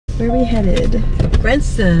Where are we headed?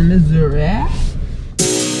 Branson, Missouri.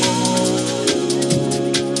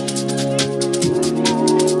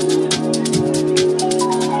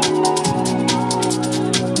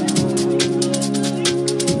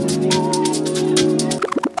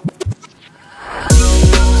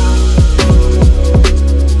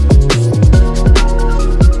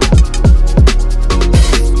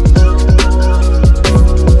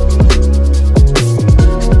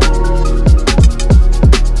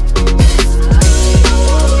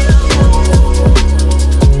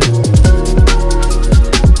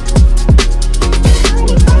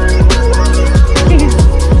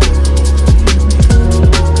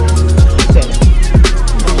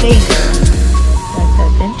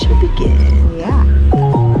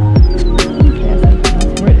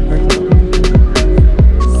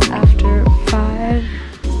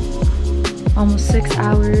 Almost 6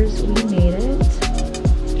 hours, we made it.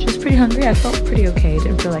 Just pretty hungry. I felt pretty okay.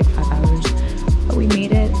 Didn't feel like 5 hours, but we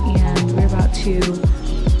made it, and we're about to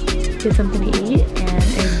get something to eat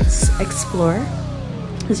and explore.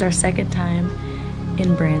 This is our second time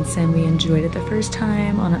in Branson. We enjoyed it the first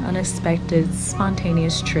time on an unexpected,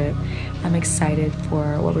 spontaneous trip. I'm excited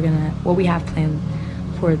for what we have planned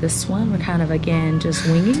for this one. We're kind of again just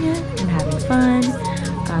winging it and having fun.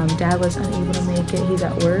 Dad was unable to make it. He's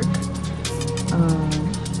at work.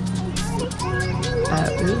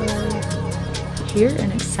 But we are here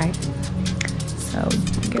and excited, so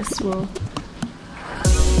I guess we'll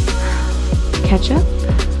catch up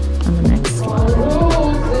on the next one.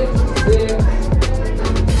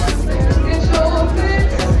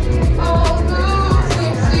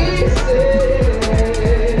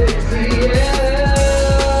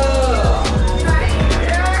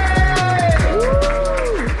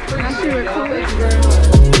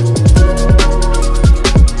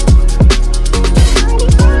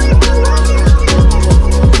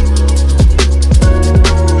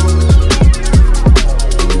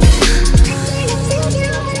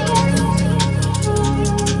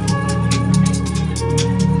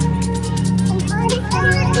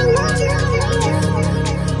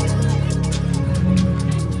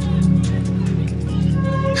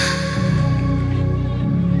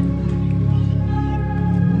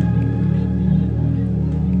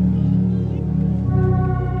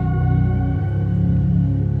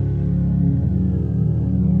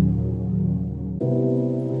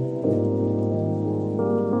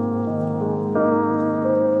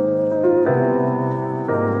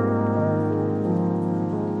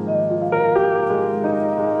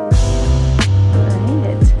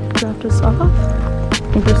 Us off. I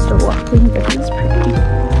think we're still walking, but it's pretty.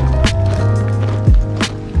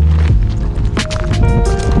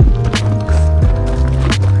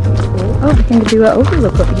 Oh, we can do an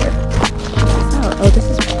overlook over here. Oh, this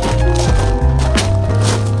is pretty.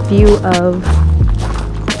 View of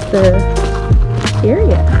the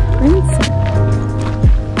area, Branson.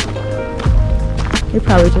 We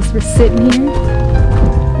probably just were sitting here.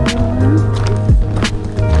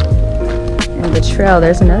 The trail,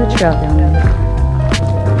 there's another trail down there.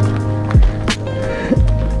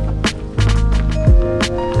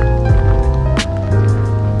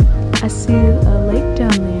 I see a lake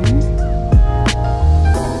down there.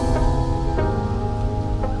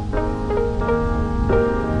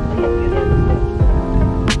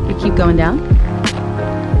 You keep going down?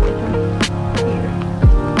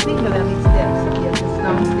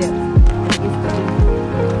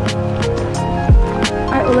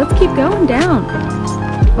 Alright, well let's keep going down.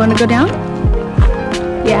 Want to go down?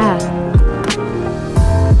 Yeah.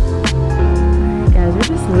 Alright guys, we're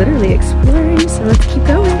just literally exploring, so let's keep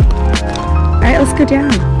going. Alright, let's go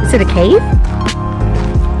down. Is it a cave?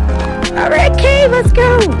 Alright, cave, let's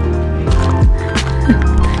go!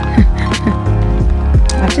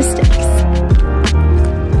 Watch your steps.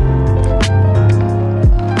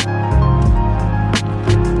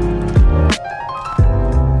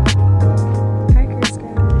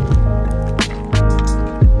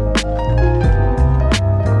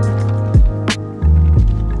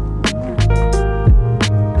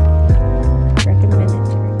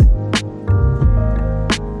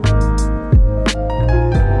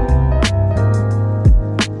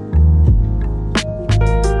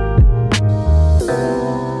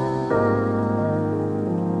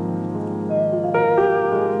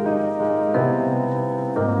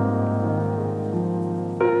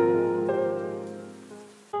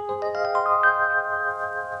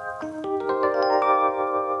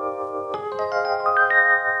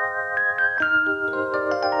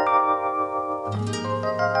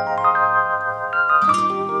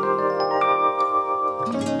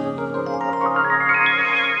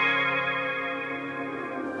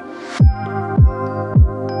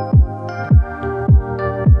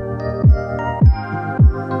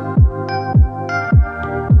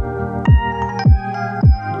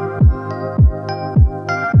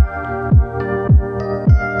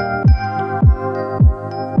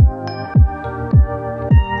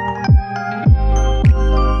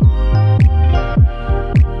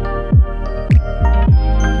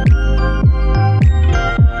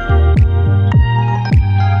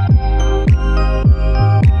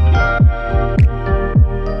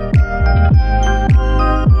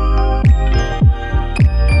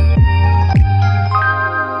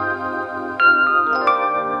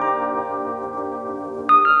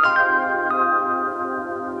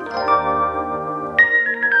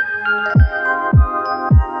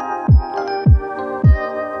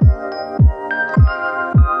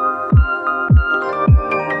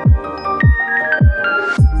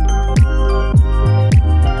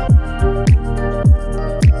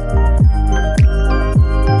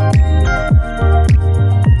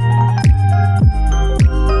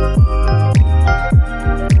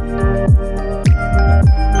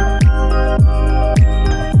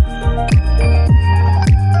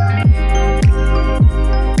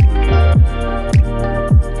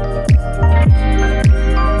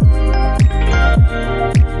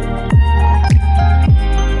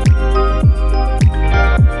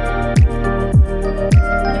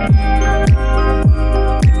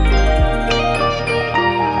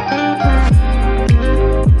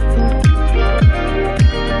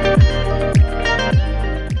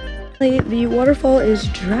 is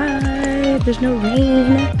dry. There's no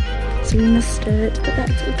rain, so we missed it, but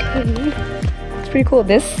that's okay. It's pretty cool.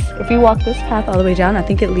 If you walk this path all the way down, I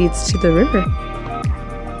think it leads to the river.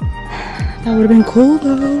 That would have been cool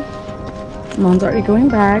though. Mom's already going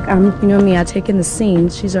back. You know me, I take in the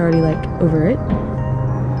scenes. She's already like over it.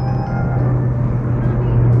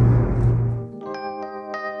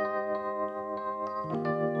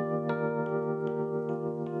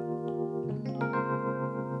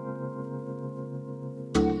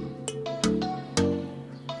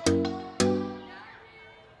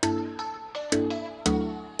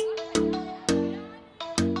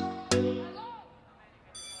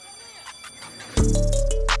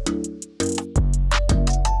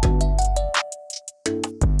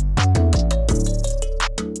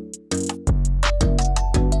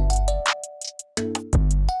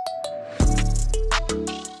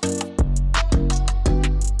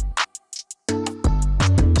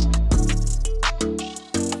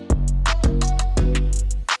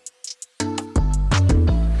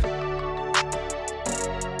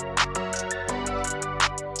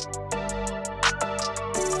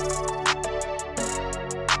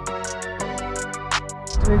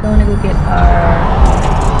 We're going to go get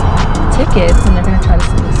our tickets and they're going to try to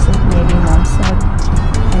send us sleep maybe. Mom said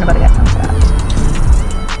nobody got time for that.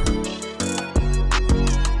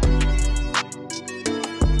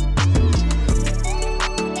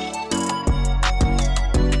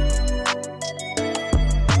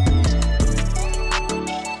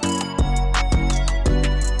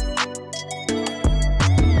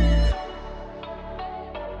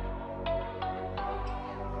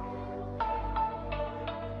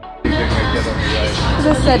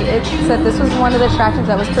 It said this was one of the attractions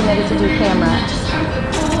that was permitted to do camera.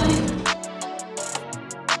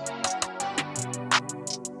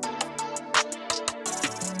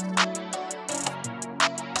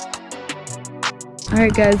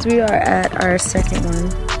 Alright guys, we are at our second one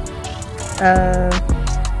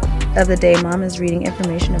of the day. Mom is reading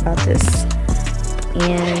information about this.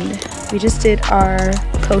 And we just did our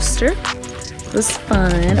coaster. It was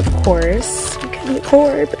fun, of course. We couldn't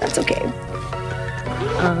record, but that's okay.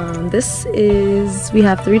 We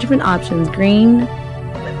have 3 different options: green,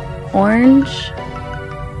 orange.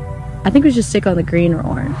 I think we should stick on the green or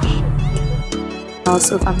orange.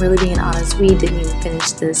 Also, if I'm really being honest, we didn't even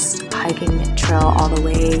finish this hiking trail all the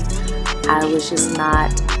way. I was just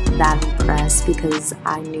not that impressed because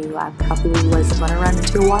I knew I probably wasn't going to run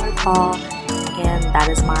into a waterfall, and that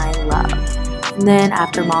is my love. And then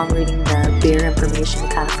after Mom reading the beer information,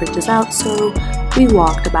 it kind of freaked us out, so we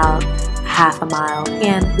walked about half a mile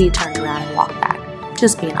and we turned around and walked back.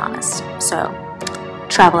 Just being honest. So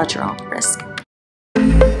travel at your own risk.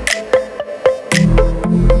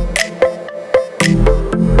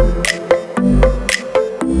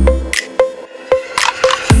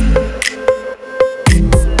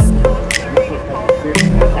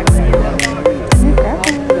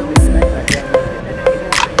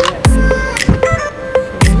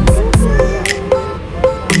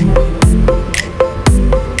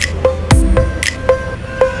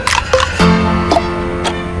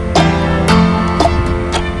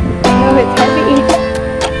 It's hard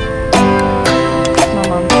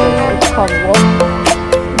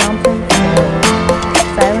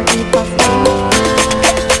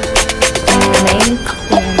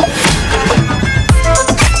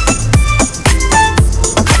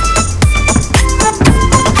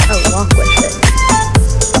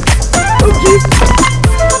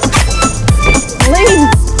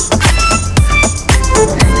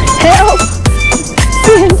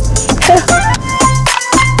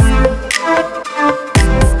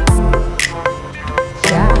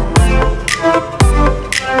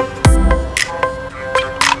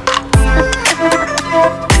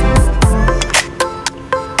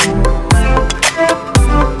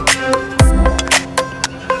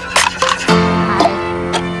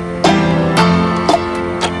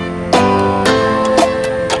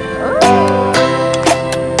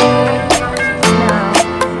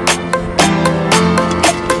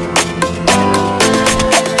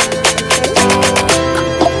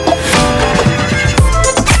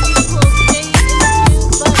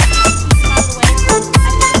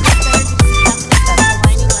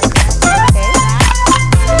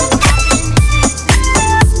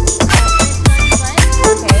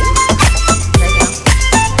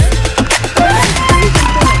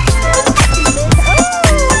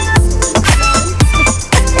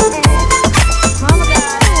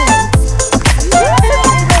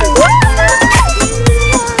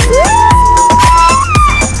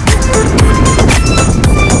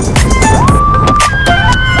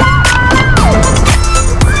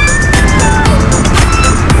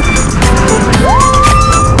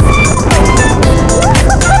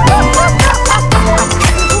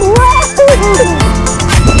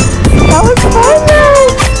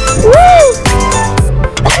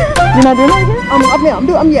You're not doing that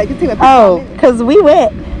again? I'm yeah, you take my picture. Oh, because we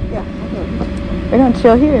went. Yeah. We're going to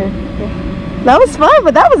chill here. Yeah. That was fun,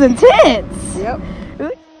 but that was intense. Yep.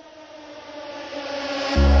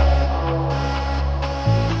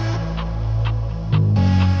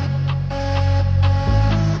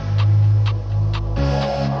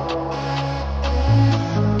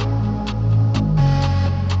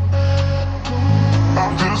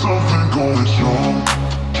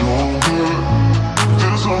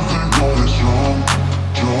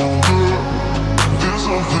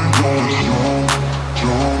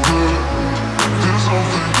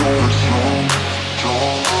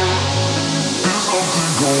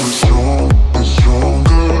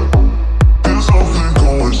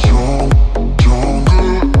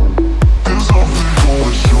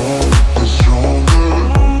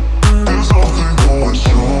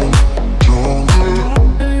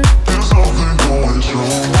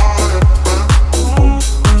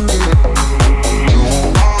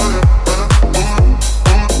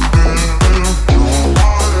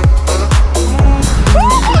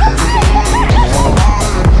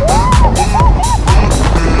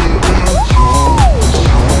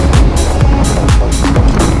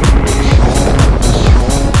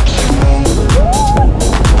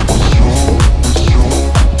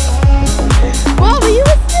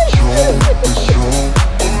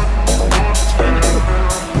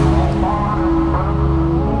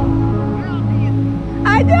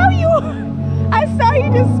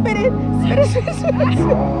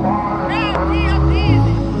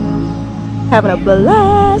 Having a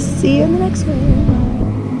blast. See you in the next one.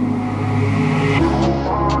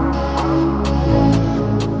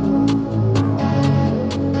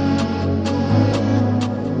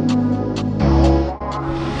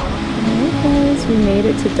 Alright guys, we made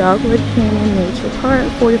it to Dogwood Canyon Nature Park,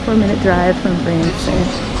 44-minute drive from Branson.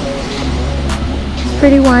 It's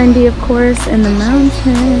pretty windy, of course, in the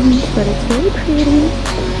mountains, but it's really pretty.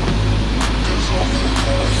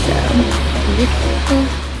 So,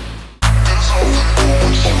 beautiful.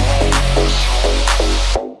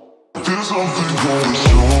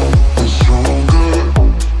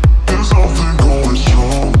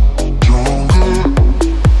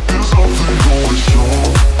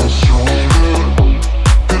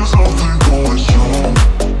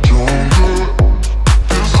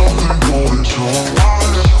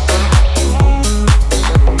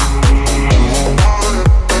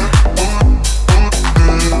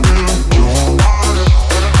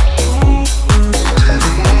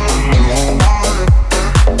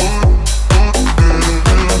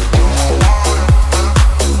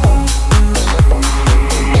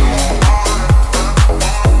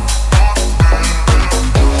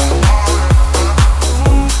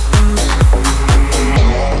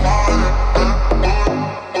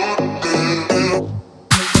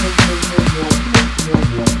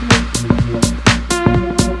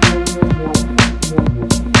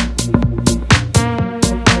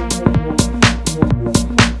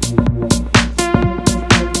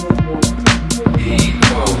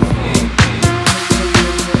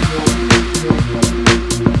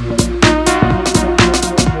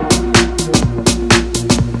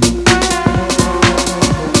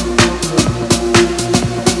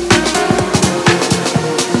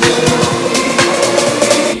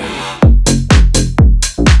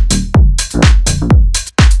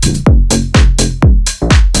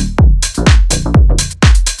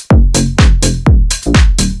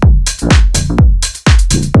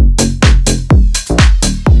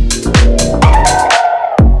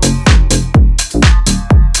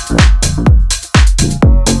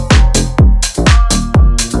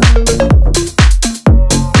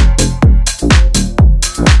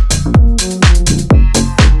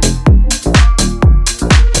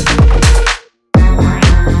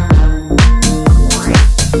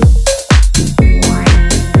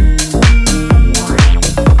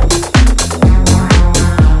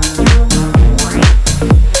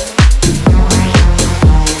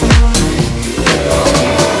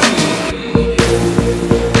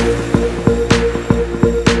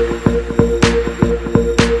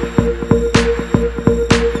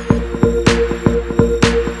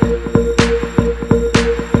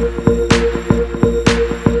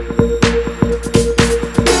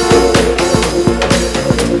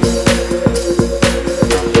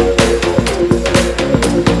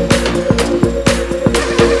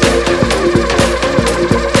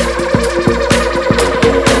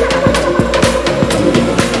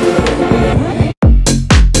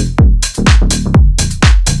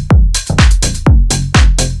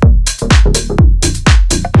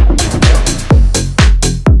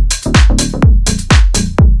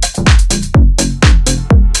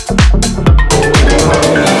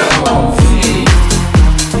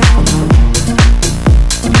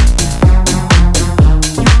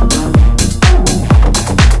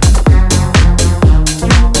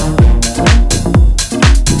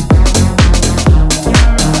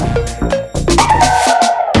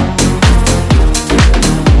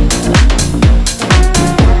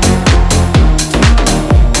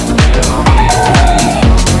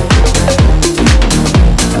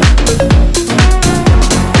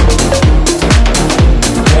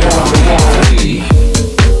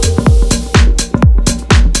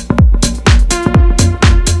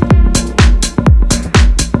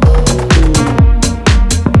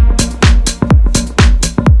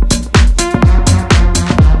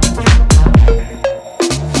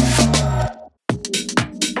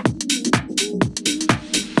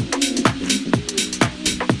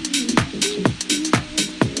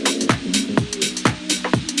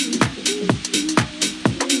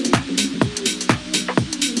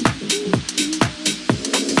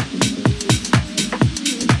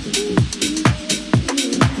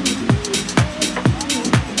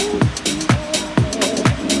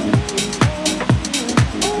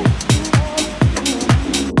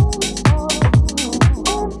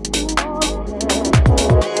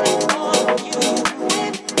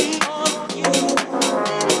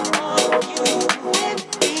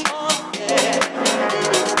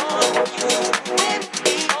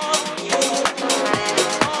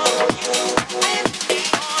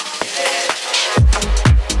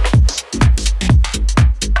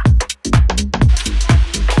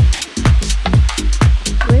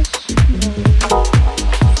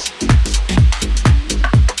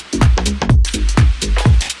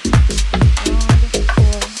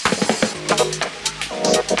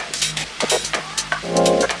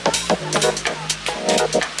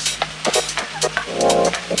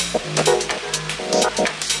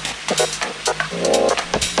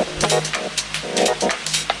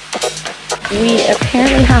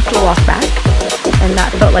 have to walk back, and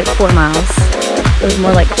that felt like 4 miles. It was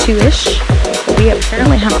more like 2-ish. We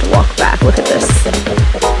apparently have to walk back. Look at this.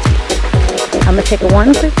 I'm gonna take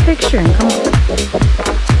one quick picture and come on.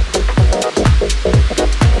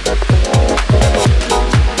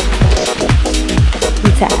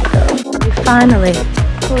 We finally,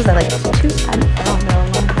 what was that, like I don't know,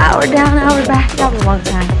 hour down, hour back. That was a long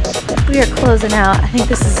time. We are closing out. I think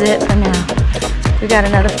this is it for now. We got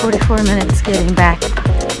another 44 minutes getting back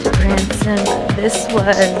to Branson. This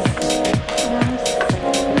was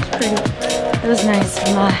pretty. It was nice.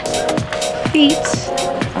 My feet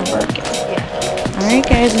are working. Yeah. All right,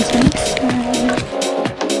 guys. Until next time.